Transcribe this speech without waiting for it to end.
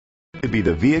could be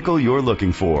the vehicle you're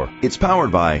looking for. It's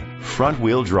powered by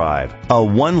front-wheel drive, a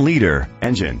 1-liter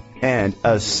engine, and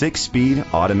a 6-speed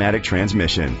automatic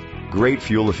transmission. Great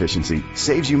fuel efficiency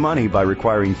saves you money by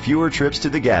requiring fewer trips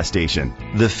to the gas station.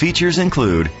 The features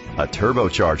include a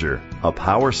turbocharger, a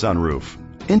power sunroof,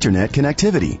 internet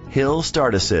connectivity, hill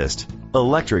start assist,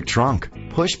 electric trunk,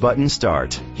 push-button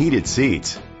start, heated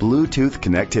seats, Bluetooth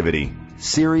connectivity,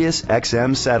 Sirius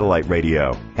XM satellite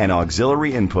radio, and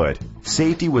auxiliary input.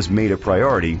 Safety was made a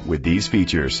priority with these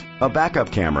features: a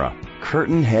backup camera,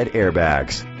 curtain head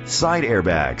airbags, side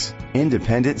airbags,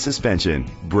 independent suspension,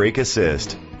 brake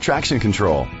assist, traction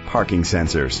control, parking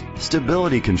sensors,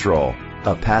 stability control,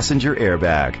 a passenger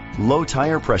airbag, low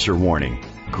tire pressure warning.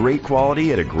 Great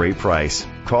quality at a great price.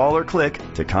 Call or click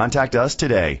to contact us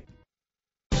today.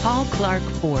 Paul Clark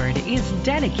Ford is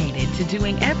dedicated to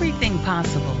doing everything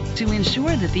possible to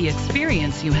ensure that the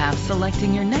experience you have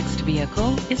selecting your next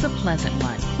vehicle is a pleasant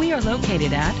one. We are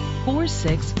located at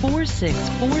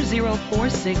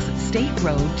 464046 State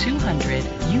Road 200,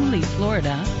 Yulee,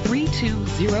 Florida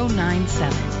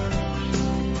 32097.